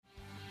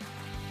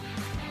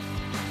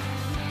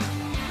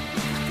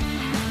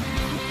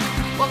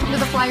Welcome to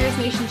the Flyers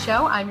Nation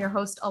show. I'm your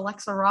host,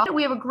 Alexa Ross.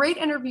 We have a great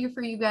interview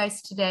for you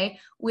guys today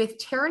with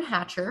Taryn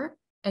Hatcher,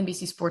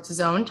 NBC Sports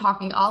Zone,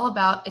 talking all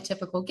about a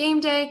typical game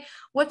day,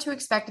 what to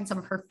expect, and some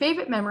of her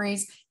favorite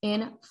memories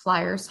in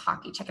Flyers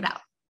hockey. Check it out.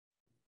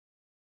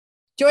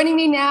 Joining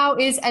me now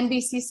is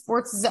NBC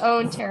Sports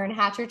Zone, Taryn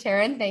Hatcher.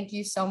 Taryn, thank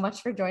you so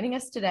much for joining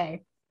us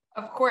today.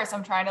 Of course,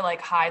 I'm trying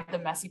to hide the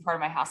messy part of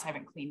my house I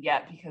haven't cleaned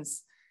yet,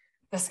 because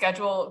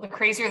the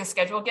crazier the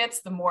schedule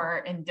gets, the more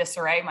in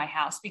disarray my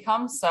house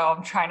becomes. So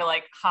I'm trying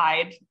to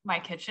hide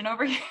my kitchen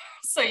over here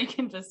so you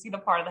can just see the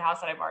part of the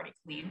house that I've already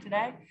cleaned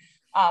today.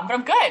 But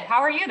I'm good. How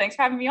are you? Thanks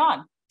for having me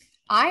on.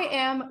 I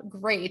am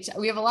great.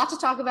 We have a lot to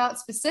talk about,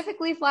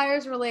 specifically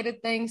Flyers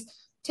related things.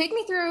 Take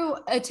me through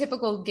a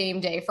typical game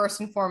day first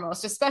and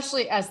foremost,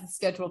 especially as the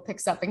schedule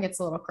picks up and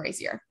gets a little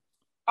crazier.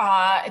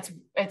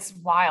 It's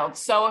wild.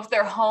 So if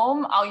they're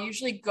home, I'll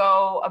usually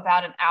go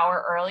about an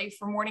hour early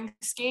for morning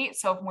skate.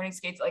 So if morning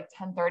skate's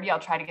 10:30, I'll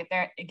try to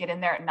get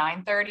in there at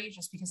 9:30,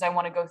 just because I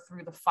want to go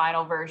through the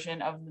final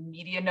version of the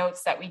media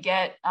notes that we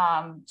get,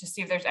 just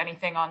see if there's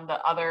anything on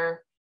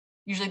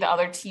usually the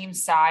other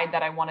team's side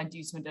that I want to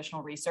do some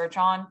additional research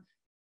on.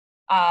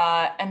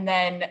 And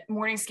then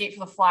morning skate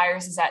for the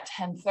Flyers is at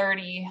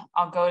 10:30.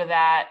 I'll go to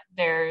that.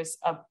 There's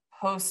a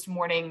post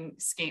morning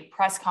skate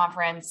press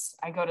conference.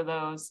 I go to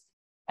those.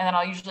 And then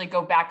I'll usually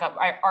go back up.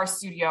 Our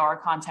studio, our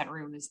content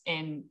room is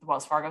in the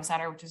Wells Fargo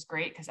Center, which is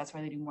great because that's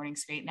where they do morning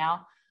skate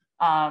now.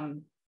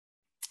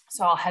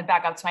 So I'll head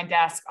back up to my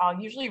desk. I'll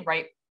usually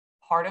write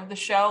part of the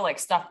show,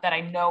 stuff that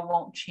I know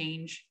won't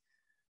change.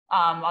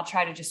 I'll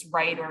try to just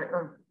write,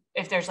 or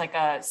if there's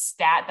a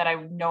stat that I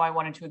know I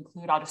wanted to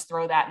include, I'll just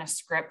throw that in a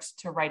script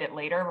to write it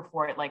later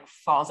before it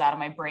falls out of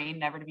my brain,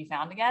 never to be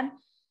found again.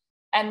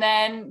 And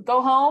then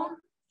go home,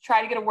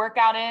 try to get a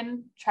workout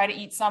in, try to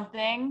eat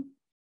something.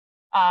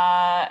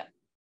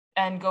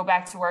 And go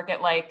back to work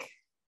at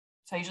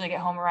so I usually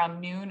get home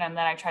around noon, and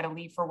then I try to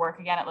leave for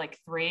work again at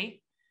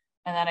 3.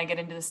 And then I get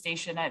into the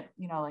station at,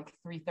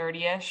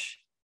 3:30ish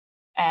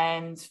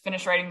and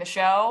finish writing the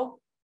show,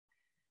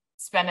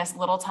 spend as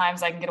little time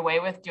as I can get away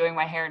with doing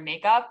my hair and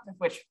makeup,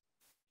 which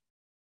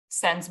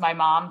sends my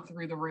mom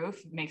through the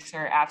roof. It makes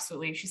her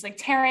she's like,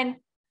 Taryn,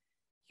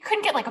 you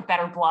couldn't get a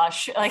better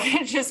blush.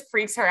 It just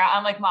freaks her out.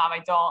 I'm like, Mom, I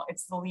don't,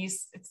 it's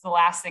the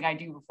last thing I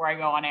do before I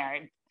go on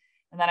air.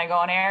 And then I go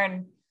on air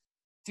and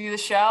do the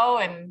show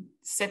and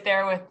sit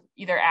there with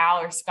either Al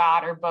or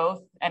Scott or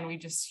both. And we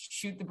just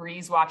shoot the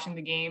breeze watching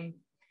the game.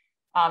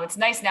 It's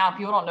nice now.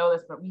 People don't know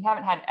this, but we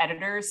haven't had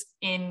editors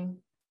in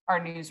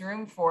our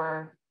newsroom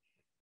since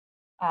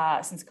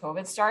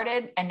COVID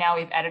started. And now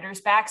we have editors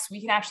back. So we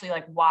can actually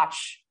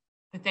watch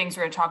the things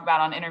we're going to talk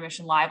about on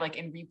Intermission Live,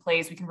 in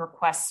replays. We can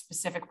request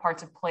specific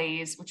parts of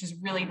plays, which is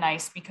really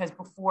nice, because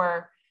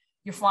before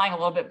you're flying a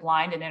little bit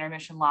blind in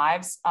Intermission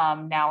Lives.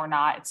 Now we're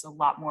not. It's a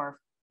lot more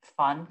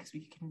fun because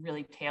we can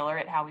really tailor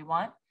it how we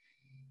want.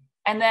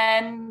 And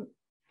then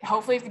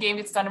hopefully if the game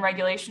gets done in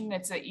regulation,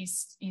 it's an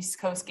East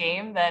Coast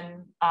game,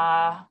 then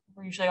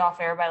we're usually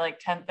off air by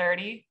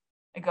 10:30.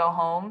 I go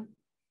home,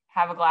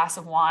 have a glass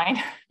of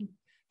wine,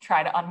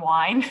 try to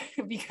unwind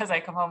because I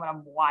come home and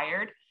I'm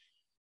wired.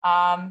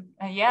 And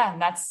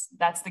that's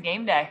the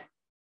game day.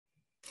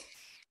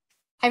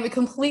 I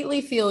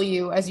completely feel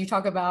you as you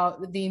talk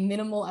about the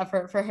minimal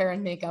effort for hair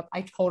and makeup.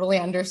 I totally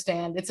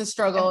understand. It's a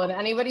struggle, and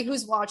anybody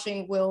who's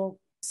watching will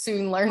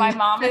soon learn. My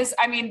mom is,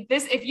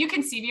 if you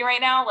can see me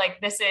right now,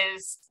 this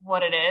is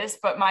what it is,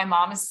 but my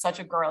mom is such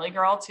a girly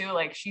girl too.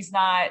 She's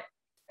not,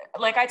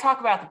 I talk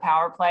about the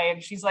power play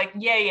and she's like,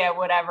 yeah,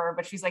 whatever.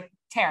 But she's like,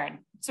 Taryn,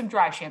 some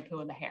dry shampoo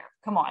in the hair.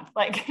 Come on.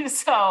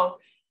 So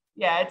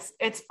yeah,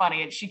 it's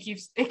funny. And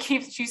she's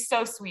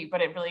so sweet,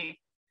 but it really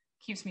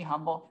keeps me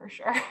humble for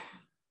sure.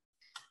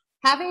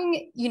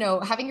 Having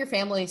your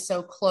family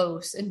so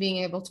close and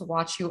being able to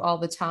watch you all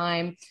the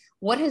time,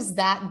 what has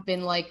that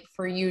been like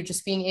for you,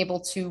 just being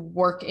able to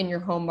work in your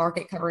home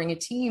market covering a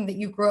team that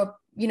you grew up,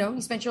 you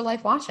spent your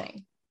life watching?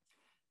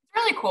 It's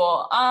really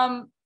cool.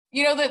 The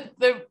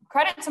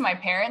credit to my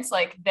parents,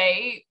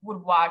 they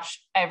would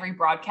watch every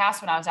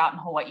broadcast when I was out in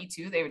Hawaii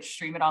too. They would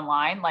stream it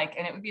online,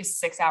 and it would be a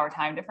 6-hour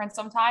time difference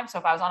sometimes. So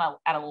if I was on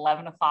at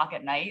 11 o'clock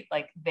at night,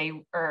 10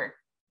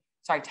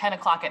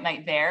 o'clock at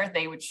night there,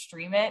 they would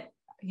stream it.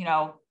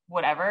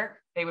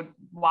 Whatever they would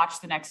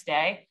watch the next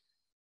day.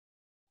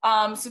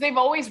 So they've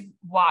always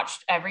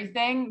watched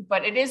everything,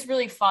 but it is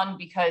really fun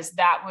because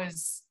that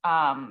was,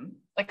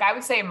 I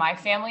would say in my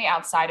family,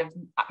 outside of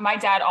my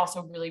dad,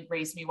 also really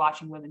raised me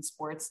watching women's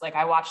sports.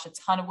 I watched a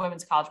ton of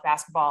women's college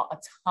basketball, a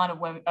ton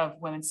of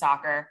women's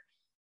soccer.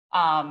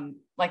 The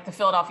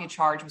Philadelphia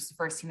Charge was the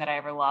first team that I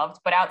ever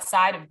loved, but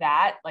outside of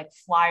that,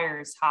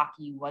 Flyers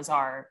hockey was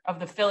of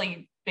the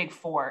Philly Big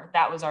Four,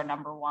 that was our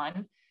number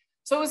one.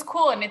 So it was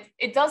cool. And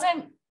it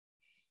doesn't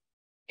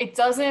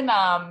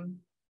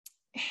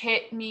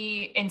hit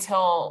me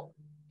until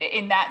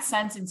I'm at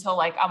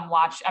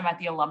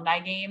the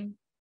alumni game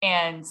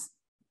and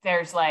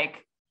there's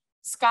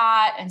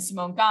Scott and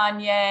Simone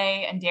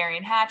Gagne and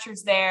Taryn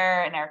Hatcher's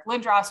there, and Eric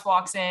Lindros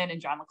walks in, and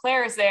John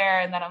LeClaire is there.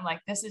 And then I'm like,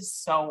 this is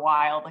so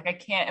wild. Like, I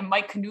can't, and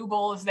Mike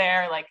Knuble is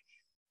there. Like,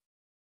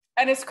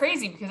 and it's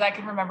crazy because I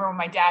can remember when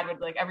my dad would,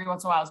 like, every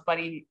once in a while,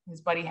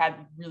 his buddy had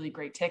really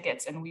great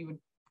tickets, and we would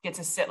get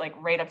to sit like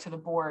right up to the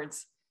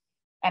boards.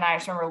 And I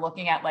just remember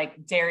looking at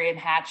like Taryn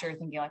Hatcher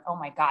thinking like, oh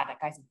my God, that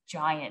guy's a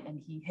giant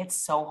and he hits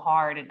so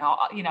hard, and all,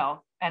 you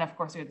know, and of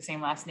course we have the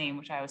same last name,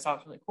 which I always thought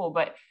was really cool.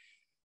 But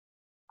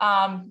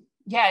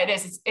yeah, it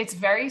is. It's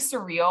very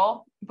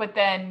surreal. But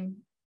then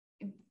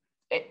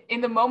in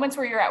the moments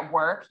where you're at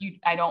work,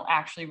 I don't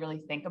actually really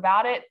think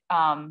about it.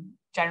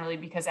 Generally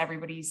because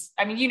everybody's,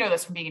 I mean, you know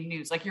this from being in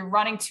news, like you're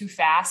running too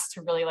fast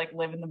to really like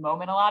live in the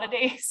moment a lot of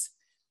days.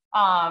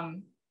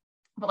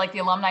 But like the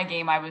alumni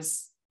game, I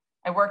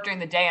worked during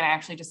the day, and I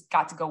actually just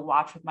got to go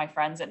watch with my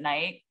friends at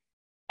night.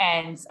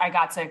 And I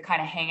got to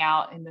kind of hang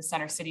out in the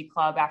Center City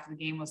Club after the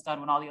game was done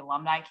when all the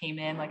alumni came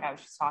in, like I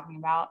was just talking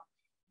about.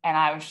 And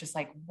I was just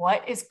like,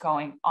 what is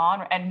going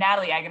on? And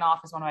Natalie Eganoff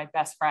is one of my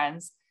best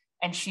friends,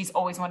 and she's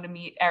always wanted to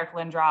meet Eric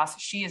Lindros.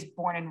 She is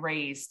born and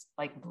raised,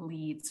 like,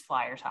 bleeds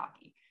Flyers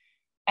hockey.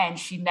 And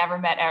she never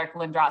met Eric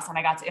Lindros. And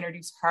I got to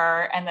introduce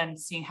her, and then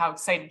seeing how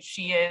excited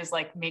she is,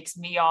 like, makes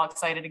me all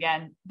excited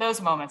again.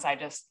 Those moments I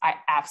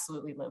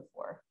absolutely live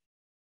for.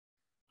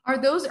 Are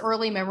those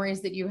early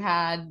memories that you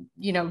had,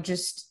 you know,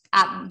 just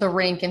at the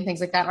rink and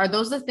things like that, are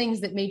those the things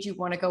that made you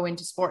want to go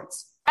into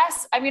sports?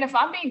 Yes. I mean, if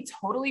I'm being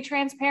totally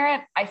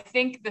transparent, I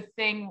think the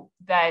thing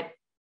that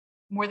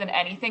more than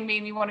anything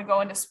made me want to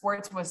go into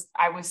sports was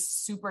I was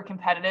super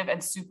competitive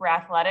and super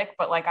athletic,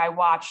 but like I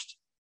watched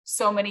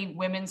so many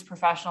women's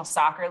professional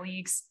soccer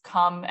leagues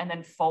come and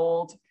then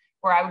fold,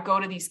 where I would go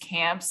to these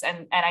camps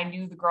and I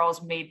knew the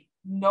girls made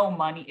no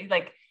money.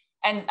 Like,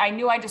 and I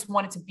knew I just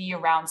wanted to be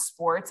around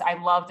sports.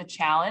 I love the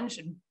challenge.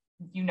 And,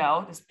 you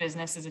know, this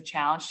business is a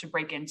challenge to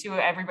break into.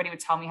 Everybody would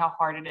tell me how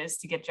hard it is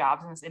to get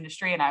jobs in this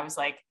industry. And I was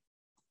like,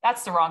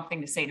 that's the wrong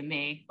thing to say to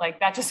me. Like,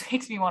 that just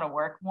makes me want to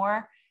work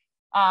more.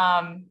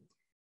 And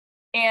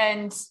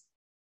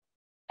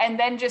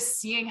then just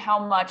seeing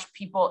how much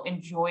people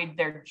enjoyed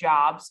their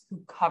jobs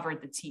who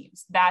covered the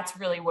teams. That's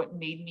really what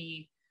made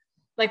me,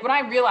 like, when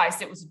I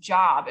realized it was a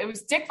job, it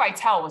was Dick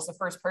Vitale was the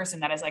first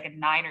person that as like a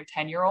 9 or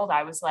 10-year-old,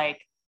 I was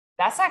like,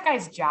 that's that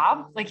guy's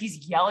job. Like,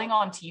 he's yelling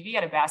on TV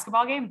at a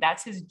basketball game.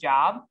 That's his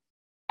job.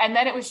 And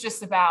then it was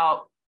just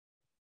about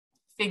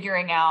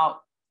figuring out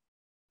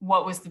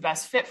what was the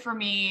best fit for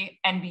me,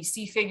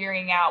 NBC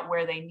figuring out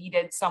where they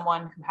needed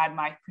someone who had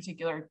my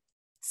particular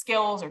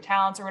skills or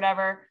talents or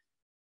whatever.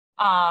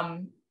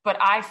 But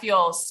I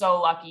feel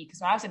so lucky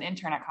because when I was an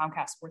intern at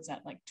Comcast Sportsnet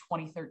in like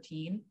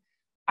 2013,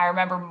 I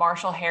remember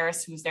Marshall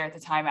Harris, who was there at the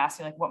time, asked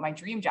me like what my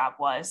dream job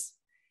was.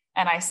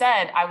 And I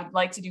said, I would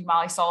like to do,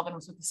 Molly Sullivan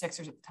was with the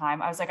Sixers at the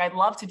time. I was like, I'd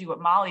love to do what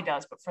Molly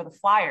does, but for the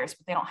Flyers,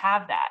 but they don't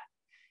have that.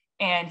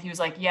 And he was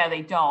like, yeah,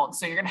 they don't.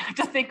 So you're going to have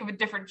to think of a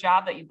different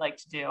job that you'd like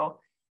to do.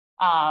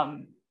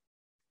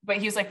 But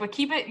he was like, but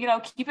keep it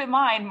in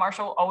mind.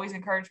 Marshall always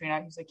encouraged me. And I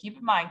was like, keep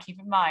it in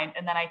mind.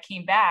 And then I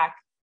came back,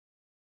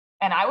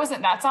 and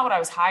that's not what I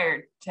was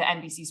hired to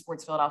NBC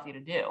Sports Philadelphia to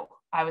do.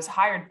 I was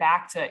hired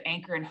back to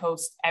anchor and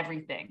host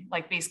everything,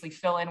 like basically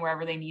fill in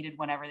wherever they needed,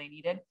 whenever they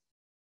needed.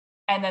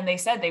 And then they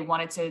said they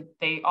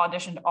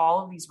auditioned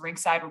all of these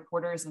rinkside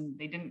reporters, and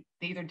they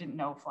either didn't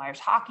know Flyers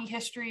hockey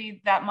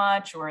history that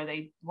much, or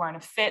they weren't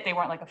a fit. They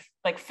weren't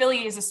like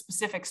Philly is a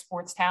specific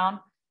sports town.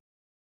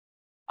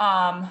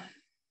 And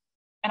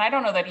I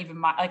don't know that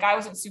even I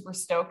wasn't super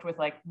stoked with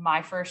like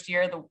my first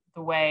year,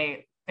 the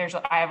way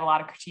I have a lot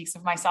of critiques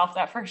of myself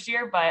that first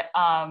year, but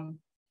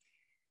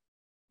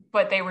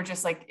they were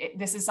just like,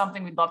 this is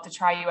something we'd love to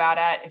try you out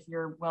at if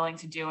you're willing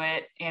to do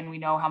it. And we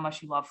know how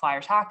much you love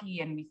Flyers hockey,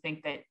 and we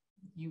think that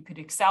you could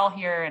excel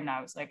here. And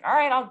I was like, all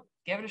right, I'll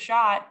give it a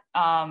shot.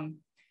 And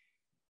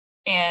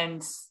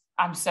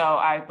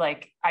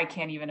I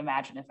can't even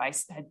imagine if I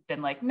had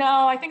been like,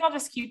 no, I think I'll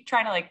just keep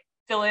trying to like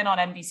fill in on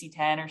NBC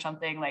 10 or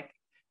something, like,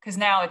 because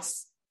now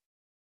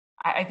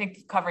I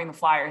think covering the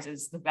Flyers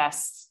is the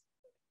best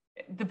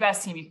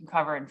team you can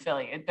cover in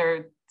Philly.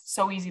 They're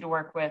so easy to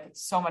work with.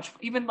 It's so much,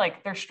 even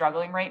like they're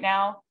struggling right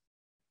now.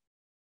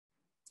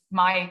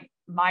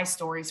 My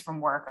stories from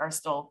work are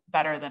still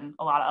better than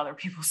a lot of other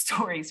people's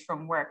stories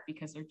from work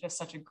because they're just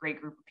such a great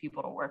group of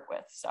people to work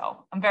with.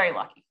 So I'm very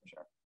lucky for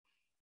sure.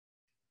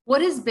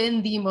 What has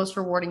been the most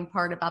rewarding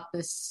part about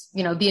this,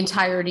 you know, the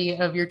entirety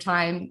of your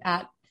time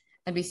at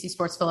NBC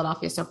Sports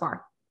Philadelphia so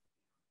far?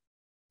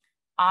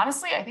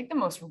 Honestly, I think the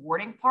most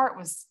rewarding part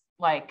was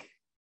like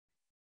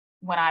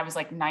when I was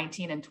like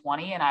 19 and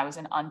 20 and I was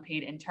an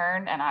unpaid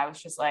intern, and I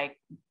was just like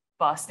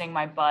busting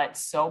my butt,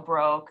 so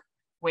broke,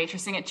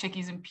 waitressing at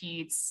Chickies and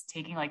Pete's,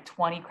 taking like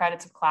 20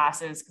 credits of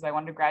classes because I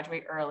wanted to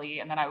graduate early.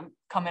 And then I would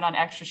come in on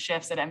extra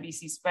shifts at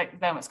NBC, then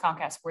it was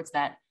Comcast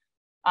Sportsnet,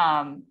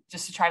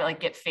 just to try to like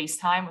get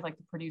FaceTime with like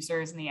the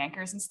producers and the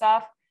anchors and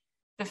stuff.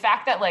 The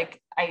fact that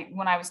like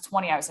when I was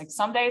 20, I was like,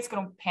 someday it's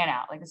going to pan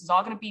out. Like, this is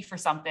all going to be for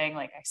something.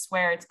 Like, I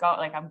swear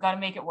I'm going to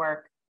make it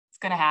work. It's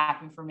going to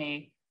happen for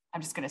me.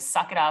 I'm just going to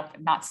suck it up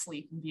and not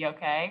sleep and be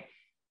okay.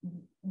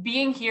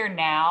 Being here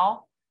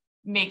now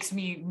makes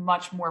me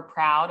much more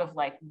proud of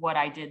like what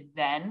I did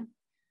then.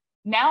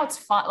 Now it's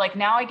fun. Like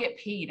now I get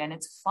paid and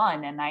it's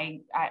fun.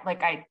 And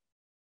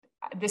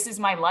this is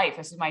my life.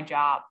 This is my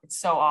job. It's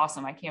so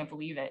awesome. I can't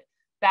believe it.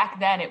 Back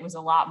then it was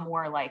a lot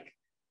more like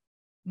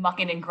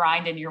mucking and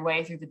grinding your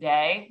way through the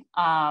day.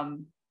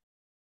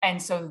 And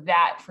so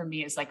that for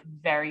me is like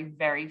very,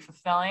 very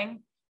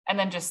fulfilling. And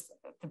then just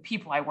the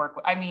people I work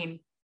with. I mean,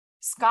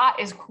 Scott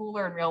is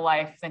cooler in real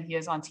life than he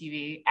is on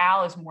TV.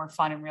 Al is more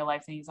fun in real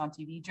life than he's on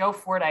TV. Joe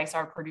Fordyce,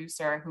 our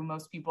producer, who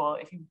most people,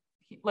 if you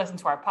listen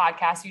to our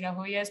podcast, you know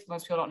who he is, but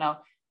most people don't know,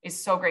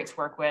 is so great to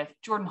work with.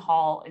 Jordan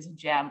Hall is a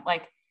gem.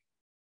 Like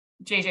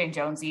JJ and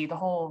Jonesy,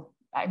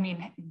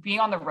 being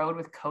on the road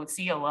with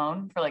Coatsy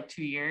alone for like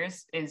 2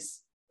 years is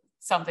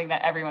something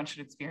that everyone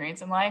should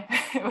experience in life.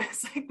 It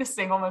was like the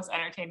single most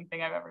entertaining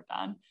thing I've ever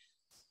done.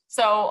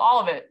 So all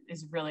of it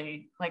is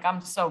really like, I'm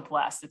so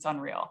blessed. It's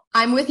unreal.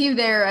 I'm with you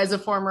there as a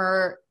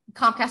former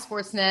Comcast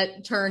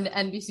Sportsnet turned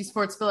NBC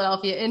Sports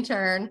Philadelphia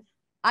intern.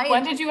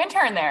 When did you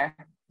intern there?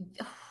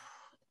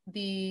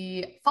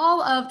 The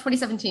fall of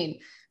 2017.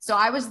 So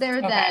I was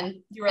there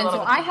then. And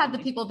so I had the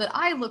people that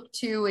I looked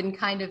to and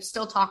kind of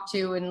still talk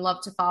to and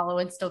love to follow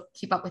and still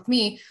keep up with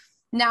me.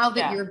 Now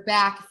that you're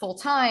back full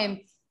time,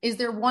 is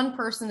there one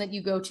person that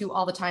you go to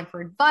all the time for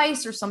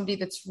advice or somebody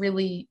that's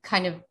really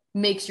kind of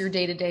makes your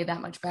day-to-day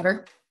that much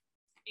better?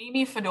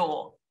 Amy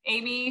Fadul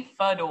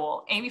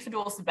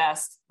is the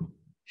best.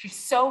 She's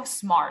so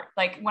smart.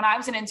 Like when I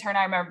was an intern,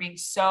 I remember being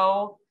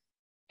so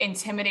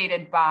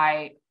intimidated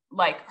by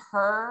like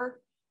her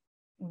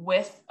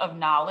width of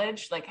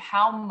knowledge, like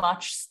how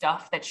much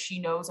stuff that she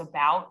knows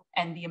about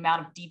and the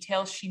amount of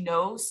details she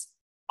knows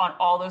on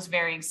all those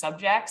varying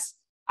subjects.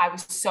 I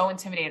was so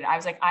intimidated. I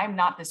was like, I'm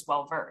not this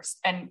well-versed.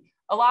 And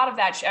a lot of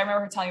that, I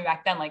remember her telling me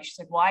back then, like, she's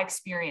like, well, I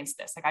experienced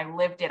this. Like I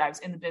lived it. I was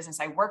in the business.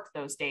 I worked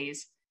those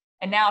days.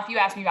 And now if you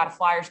ask me about a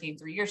Flyers game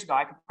 3 years ago,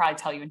 I could probably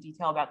tell you in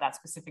detail about that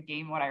specific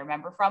game, what I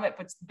remember from it.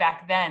 But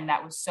back then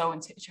that was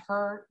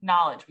her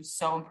knowledge was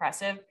so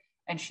impressive,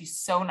 and she's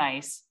so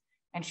nice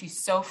and she's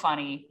so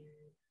funny.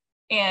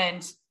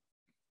 And,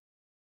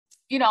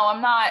 you know,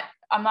 I'm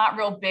not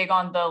real big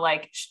on the,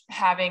 like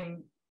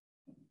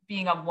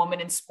being a woman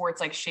in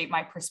sports, like shape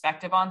my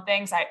perspective on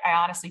things. I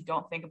honestly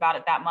don't think about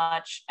it that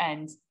much.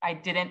 And I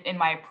didn't in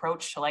my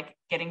approach to like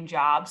getting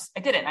jobs.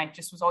 I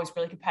just was always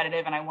really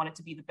competitive and I wanted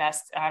to be the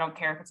best. I don't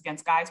care if it's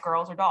against guys,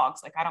 girls, or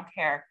dogs. Like, I don't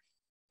care.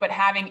 But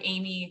having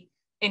Amy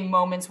in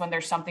moments when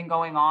there's something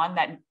going on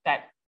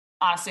that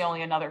honestly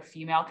only another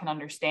female can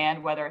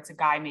understand, whether it's a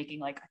guy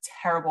making like a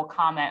terrible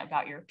comment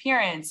about your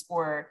appearance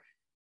or,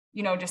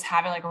 you know, just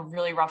having like a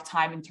really rough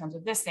time in terms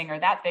of this thing or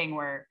that thing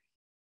where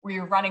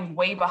you're running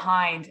way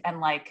behind, and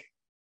like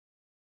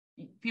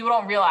people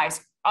don't realize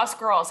us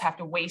girls have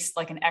to waste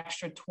like an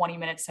extra 20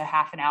 minutes to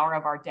half an hour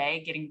of our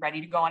day getting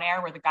ready to go on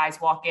air, where the guys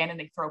walk in and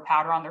they throw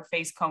powder on their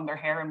face, comb their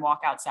hair, and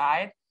walk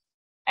outside.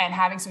 And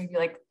having somebody be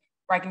like,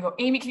 where I can go,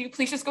 Amy, can you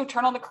please just go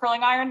turn on the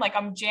curling iron? Like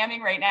I'm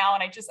jamming right now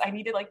and I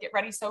need to like get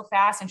ready so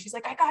fast. And she's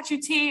like, I got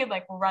you, T. And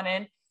like, we'll run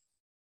in.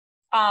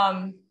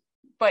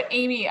 But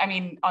Amy, I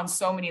mean, on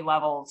so many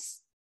levels,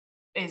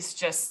 is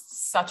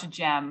just such a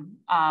gem.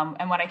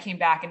 And when I came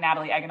back and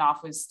Natalie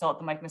Eganoff was still at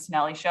the Mike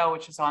Missinelli show,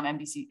 which is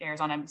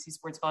airs on NBC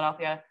Sports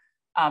Philadelphia.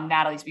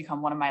 Natalie's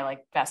become one of my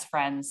like best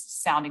friends,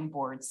 sounding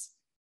boards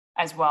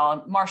as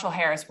well. Marshall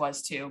Harris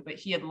was too, but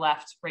he had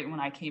left right when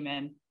I came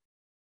in.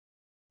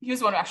 He was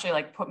the one who actually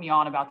like put me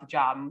on about the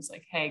job and was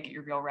like, hey, get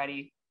your reel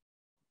ready.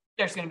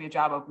 There's going to be a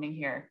job opening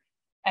here.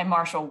 And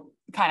Marshall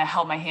kind of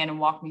held my hand and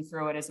walked me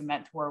through it as a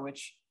mentor,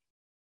 which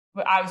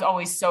I was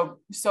always so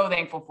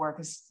thankful for,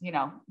 because, you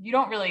know, you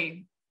don't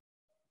really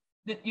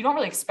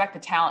expect the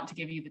talent to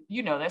give you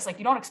you don't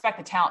expect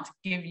the talent to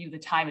give you the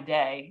time of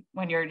day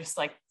when you're just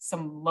like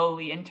some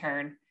lowly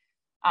intern.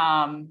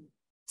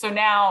 So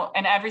now,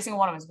 and every single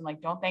one of us has been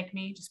like, don't thank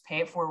me, just pay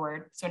it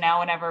forward. So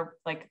now whenever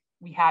like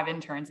we have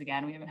interns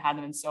again, we haven't had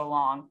them in so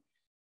long,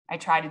 I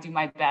try to do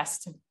my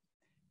best to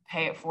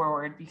pay it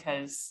forward,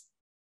 because,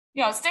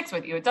 you know, it sticks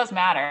with you. It does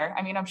matter.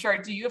 I mean, I'm sure,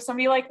 do you have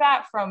somebody like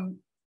that from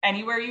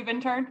anywhere you've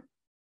interned?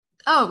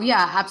 Oh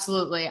yeah,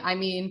 absolutely. I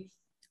mean,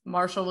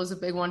 Marshall was a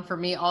big one for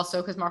me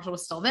also, because Marshall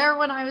was still there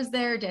when I was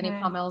there. Danny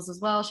Pomels as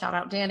well. Shout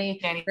out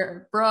Danny.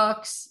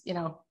 Brooks, you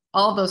know,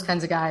 all those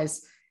kinds of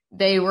guys.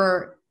 They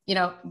were, you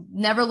know,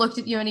 never looked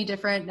at you any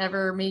different,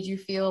 never made you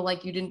feel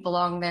like you didn't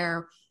belong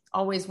there.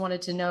 Always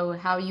wanted to know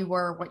how you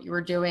were, what you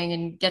were doing,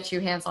 and get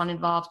you hands-on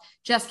involved.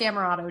 Jess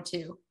Gamerato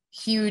too.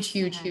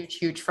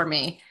 Huge for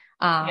me.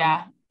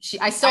 I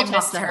still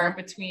talk to her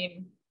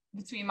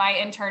between my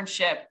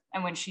internship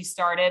and when she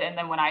started, and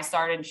then when I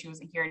started and she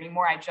wasn't here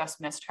anymore, I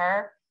just missed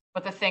her.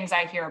 But the things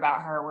I hear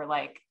about her were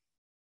like,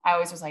 I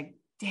always was like,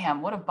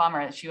 damn, what a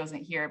bummer that she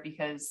wasn't here,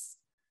 because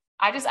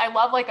I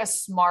love like a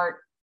smart,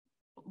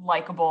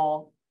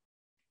 likable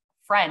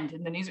friend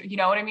in the news. You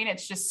know what I mean?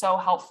 It's just so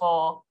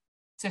helpful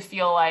to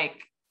feel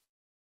like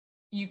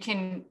you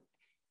can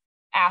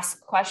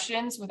ask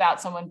questions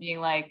without someone being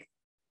like,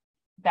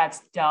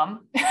 that's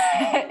dumb.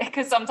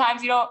 Because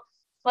sometimes you don't,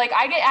 like,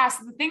 I get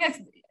asked, the thing that's,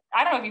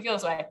 I don't know if you feel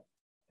this way,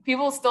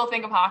 people still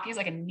think of hockey as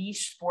like a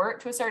niche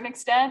sport to a certain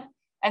extent.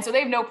 And so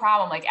they have no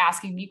problem like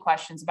asking me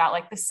questions about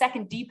like the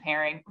second D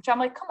pairing, which I'm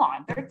like, come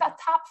on, they're the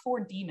top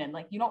 4 demon.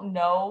 Like, you don't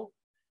know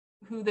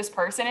who this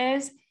person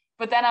is.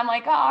 But then I'm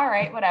like, oh, all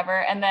right, whatever.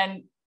 And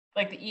then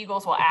like the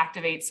Eagles will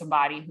activate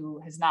somebody who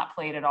has not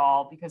played at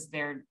all because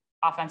their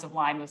offensive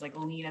line was like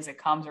lean as it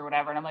comes or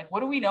whatever. And I'm like,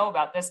 what do we know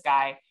about this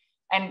guy?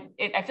 And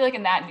I feel like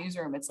in that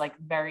newsroom, it's like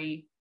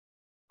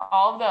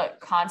all the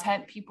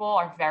content people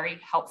are very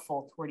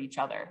helpful toward each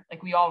other.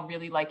 Like, we all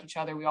really like each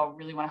other. We all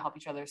really want to help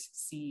each other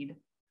succeed.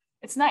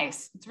 It's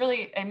nice. It's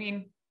really, I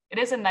mean, it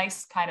is a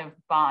nice kind of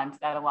bond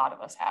that a lot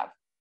of us have.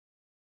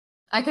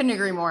 I couldn't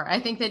agree more. I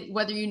think that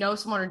whether you know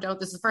someone or don't,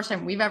 this is the first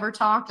time we've ever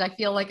talked. I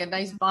feel like a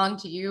nice bond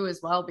to you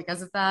as well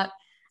because of that.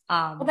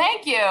 Well,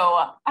 thank you.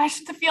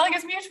 The feeling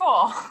is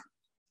mutual.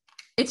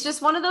 It's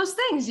just one of those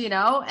things, you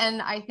know?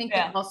 And I think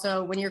that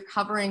also when you're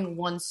covering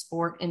one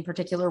sport in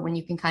particular, when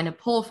you can kind of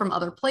pull from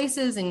other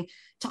places and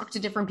talk to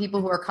different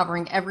people who are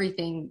covering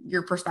everything,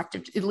 your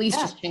perspective at least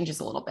just changes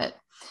a little bit.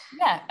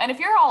 Yeah. And if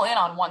you're all in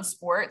on one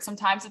sport,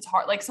 sometimes it's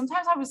hard. Like,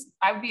 sometimes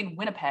I would be in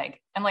Winnipeg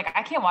and like,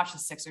 I can't watch the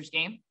Sixers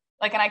game.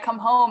 Like, and I come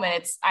home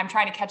and I'm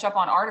trying to catch up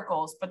on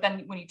articles, but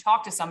then when you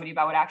talk to somebody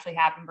about what actually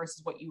happened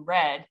versus what you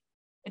read,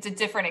 it's a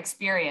different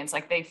experience.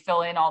 Like, they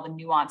fill in all the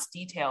nuanced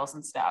details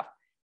and stuff.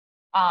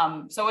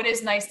 So it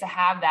is nice to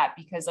have that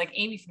because like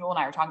Amy Fadul and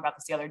I were talking about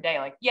this the other day.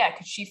 Like, yeah,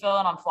 could she fill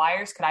in on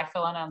Flyers? Could I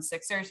fill in on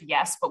Sixers?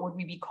 Yes. But would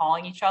we be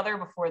calling each other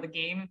before the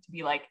game to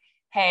be like,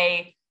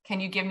 hey, can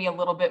you give me a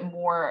little bit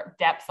more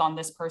depth on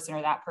this person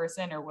or that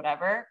person or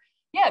whatever?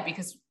 Yeah,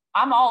 because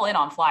I'm all in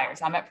on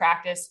Flyers. I'm at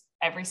practice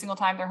every single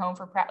time they're home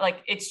for practice.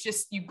 Like, it's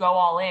just, you go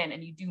all in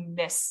and you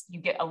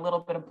get a little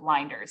bit of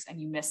blinders and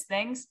you miss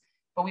things,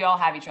 but we all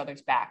have each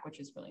other's back,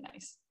 which is really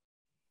nice.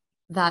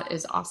 That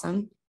is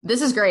awesome.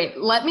 This is great.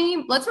 Let's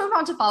move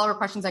on to follower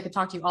questions. I could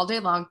talk to you all day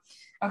long.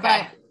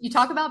 Okay. But you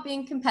talk about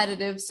being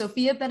competitive.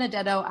 Sophia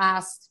Benedetto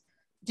asked,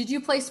 did you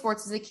play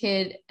sports as a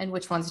kid and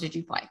which ones did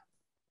you play?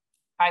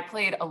 I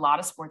played a lot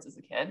of sports as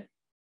a kid.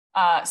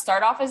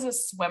 Start off as a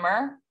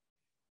swimmer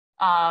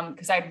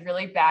because I had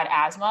really bad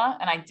asthma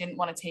and I didn't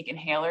want to take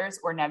inhalers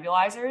or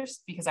nebulizers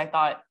because I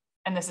thought,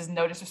 and this is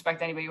no disrespect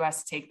to anybody who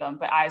has to take them,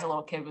 but I as a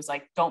little kid was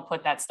like, don't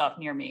put that stuff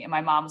near me. And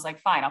my mom was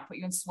like, fine, I'll put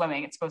you in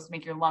swimming. It's supposed to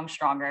make your lungs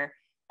stronger.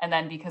 And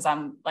then because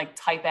I'm like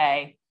type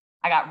A,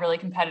 I got really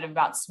competitive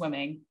about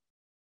swimming.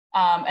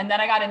 And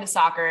then I got into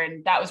soccer,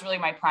 and that was really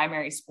my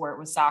primary sport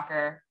was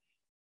soccer.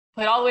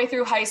 Played all the way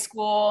through high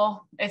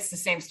school. It's the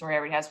same story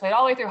everybody has. Played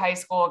all the way through high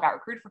school, got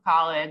recruited for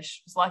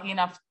college. Was lucky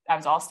enough. I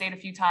was All-State a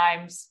few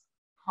times.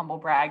 Humble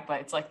brag, but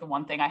it's like the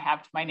one thing I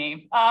have to my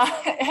name.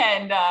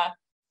 And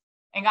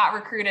got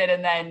recruited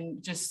and then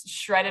just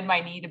shredded my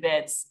knee to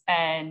bits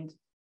and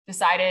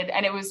decided,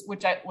 and it was,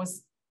 which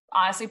was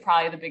honestly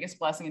probably the biggest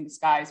blessing in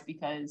disguise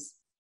because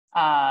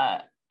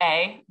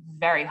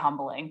very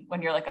humbling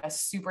when you're like a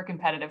super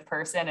competitive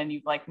person and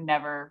you've like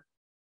never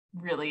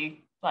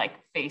really like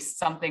faced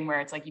something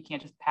where it's like you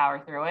can't just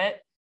power through it.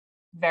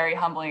 Very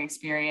humbling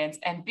experience.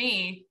 And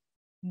B,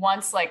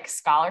 once like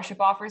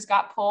scholarship offers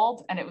got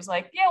pulled and it was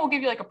like, yeah, we'll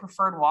give you like a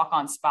preferred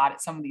walk-on spot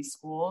at some of these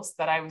schools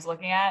that I was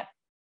looking at.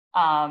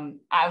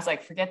 I was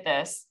like, forget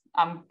this.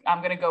 I'm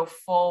going to go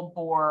full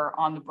bore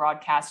on the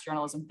broadcast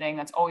journalism thing.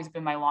 That's always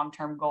been my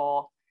long-term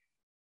goal.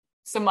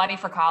 Some money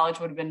for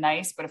college would have been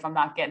nice, but if I'm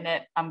not getting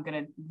it, I'm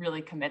going to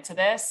really commit to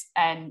this.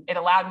 And it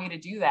allowed me to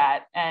do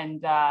that.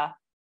 And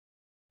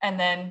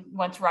then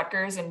went to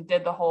Rutgers and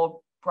did the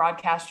whole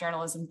broadcast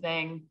journalism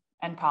thing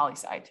and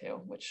poli-sci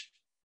too, which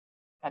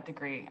that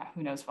degree,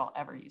 who knows if I'll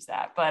ever use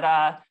that. But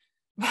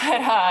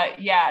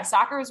yeah,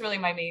 soccer was really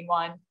my main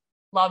one.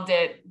 Loved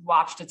it,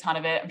 watched a ton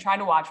of it. I'm trying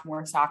to watch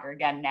more soccer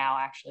again now,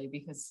 actually,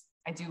 because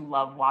I do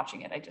love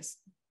watching it. I just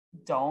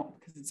don't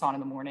because it's on in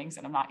the mornings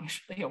and I'm not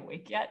usually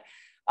awake yet.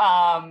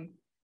 And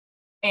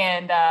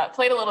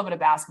played a little bit of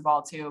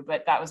basketball too,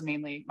 but that was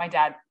mainly, my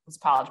dad was a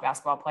college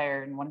basketball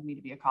player and wanted me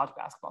to be a college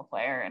basketball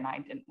player, and I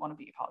didn't want to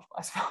be a college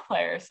basketball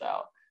player.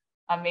 So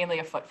I'm mainly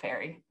a foot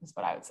fairy, is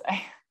what I would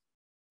say.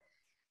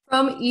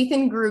 From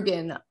Ethan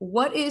Grugan,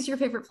 what is your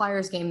favorite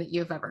Flyers game that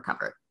you've ever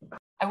covered?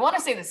 I want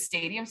to say the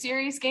Stadium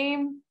Series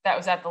game that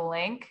was at the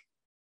Link,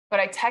 but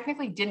I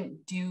technically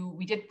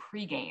we did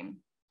pregame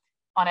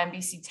on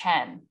NBC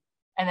 10.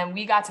 And then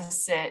we got to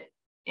sit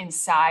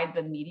inside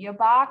the media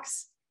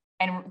box,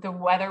 and the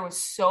weather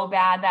was so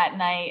bad that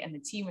night and the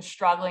team was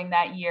struggling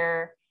that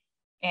year.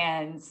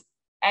 And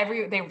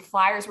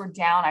Flyers were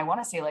down, I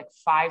want to say like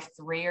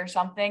 5-3 or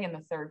something in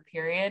the third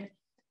period.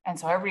 And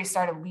so everybody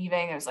started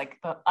leaving. It was like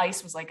the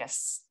ice was like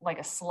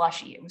a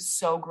slushy. It was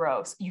so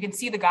gross. You can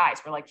see the guys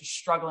were like just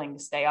struggling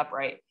to stay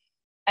upright.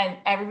 And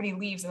everybody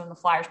leaves, and then the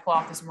Flyers pull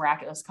off this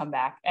miraculous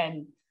comeback.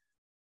 And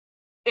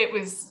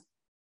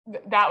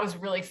that was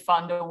really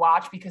fun to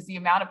watch because the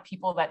amount of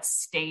people that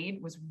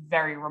stayed was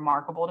very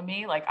remarkable to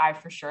me. Like, I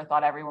for sure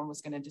thought everyone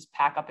was going to just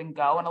pack up and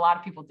go, and a lot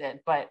of people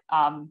did. But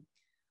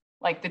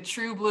like the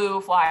true blue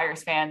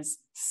Flyers fans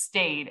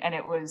stayed. And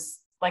it was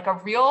like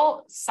a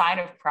real sign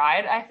of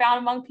pride I found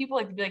among people.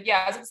 Like, to be like,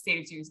 yeah, I was at the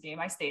Stadium Series game.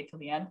 I stayed till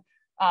the end.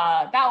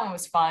 That one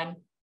was fun.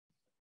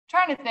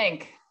 Trying to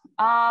think.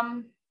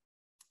 The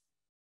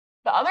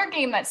other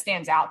game that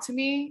stands out to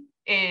me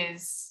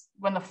is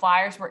when the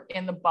Flyers were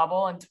in the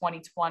bubble in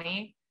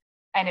 2020.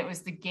 And it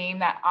was the game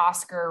that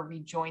Oscar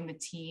rejoined the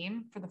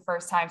team for the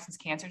first time since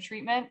cancer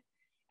treatment.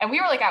 And we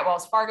were like at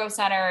Wells Fargo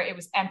Center. It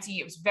was empty.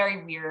 It was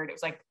very weird. It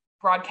was like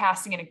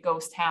broadcasting in a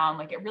ghost town.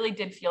 Like, it really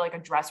did feel like a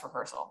dress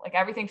rehearsal. Like,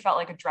 everything felt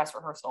like a dress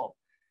rehearsal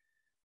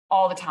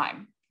all the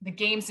time. The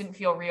games didn't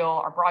feel real.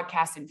 Our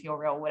broadcast didn't feel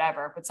real,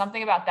 whatever. But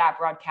something about that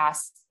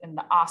broadcast and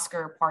the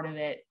Oscar part of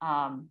it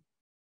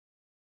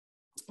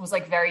was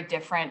like very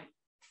different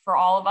for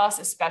all of us,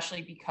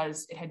 especially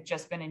because it had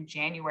just been in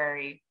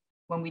January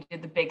when we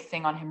did the big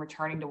thing on him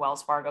returning to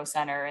Wells Fargo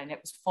Center, and it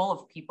was full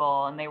of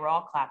people and they were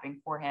all clapping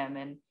for him.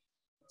 And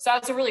so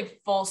it's a really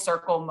full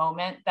circle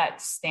moment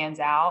that stands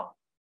out.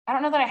 I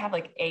don't know that I have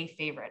like a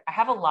favorite. I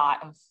have a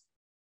lot of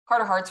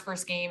Carter Hart's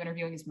first game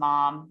interviewing his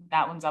mom.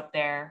 That one's up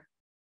there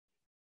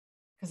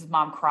because his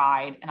mom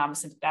cried and I'm a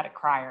sympathetic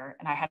crier.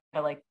 And I had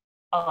to like,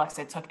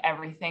 Alexa, it took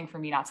everything for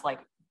me not to like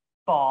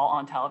bawl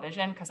on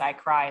television because I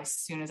cry as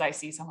soon as I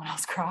see someone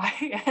else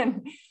cry.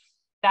 And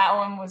that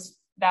one was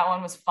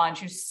fun.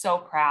 She was so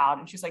proud.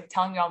 And she was like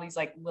telling me all these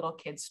like little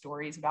kid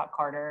stories about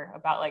Carter,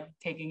 about like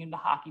taking him to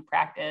hockey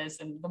practice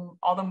and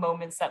all the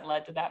moments that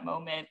led to that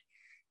moment.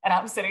 And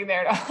I'm sitting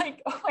there and I'm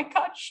like, oh my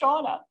God,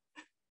 Shauna,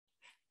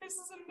 this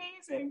is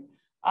amazing.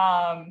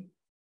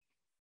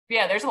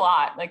 Yeah, there's a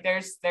lot. Like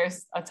there's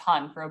a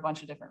ton for a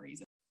bunch of different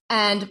reasons.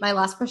 And my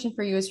last question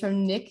for you is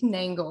from Nick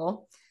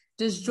Nangle.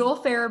 Does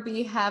Joel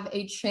Farabee have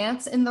a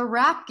chance in the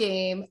rap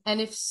game?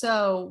 And if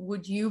so,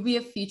 would you be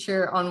a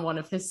feature on one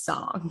of his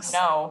songs?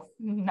 No.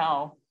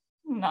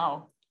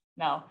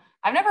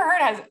 I've never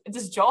heard,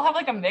 does Joel have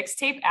like a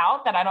mixtape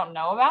out that I don't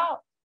know about?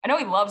 I know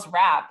he loves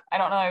rap. I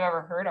don't know if I've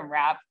ever heard him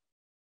rap.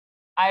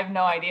 I have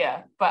no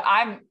idea, but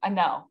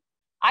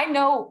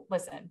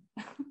listen,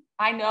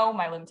 I know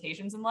my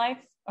limitations in life.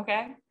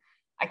 Okay.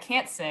 I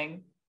can't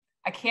sing.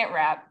 I can't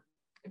rap.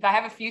 If I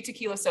have a few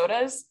tequila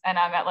sodas and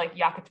I'm at like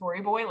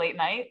Yakitori Boy late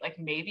night, like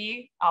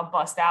maybe I'll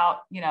bust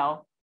out,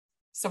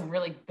 some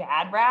really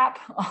bad rap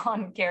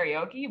on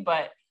karaoke,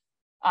 but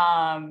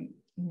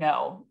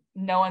no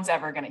one's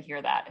ever going to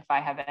hear that if I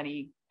have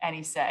any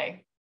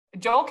say.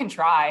 Joel can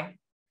try.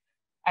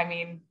 I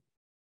mean,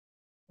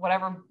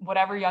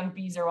 whatever young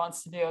Beezer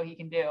wants to do, he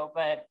can do,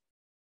 but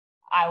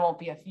I won't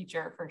be a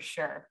feature for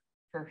sure.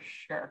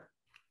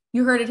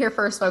 You heard it here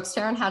first, folks.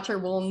 Taryn Hatcher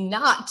will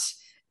not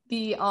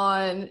be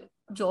on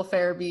Joel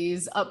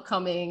Farabee's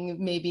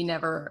upcoming Maybe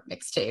Never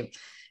mixtape.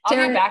 I'll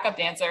be a backup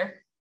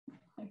dancer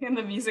in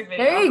the music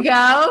video. There you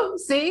go.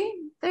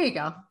 See? There you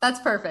go. That's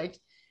perfect.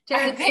 Taryn,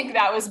 I think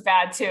that was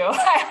bad too.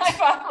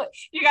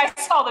 You guys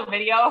saw the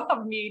video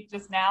of me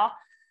just now.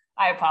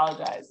 I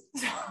apologize.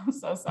 I'm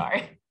so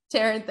sorry.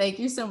 Taryn, thank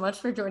you so much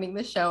for joining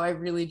the show. I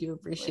really do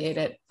appreciate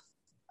it.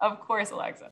 Of course, Alexa.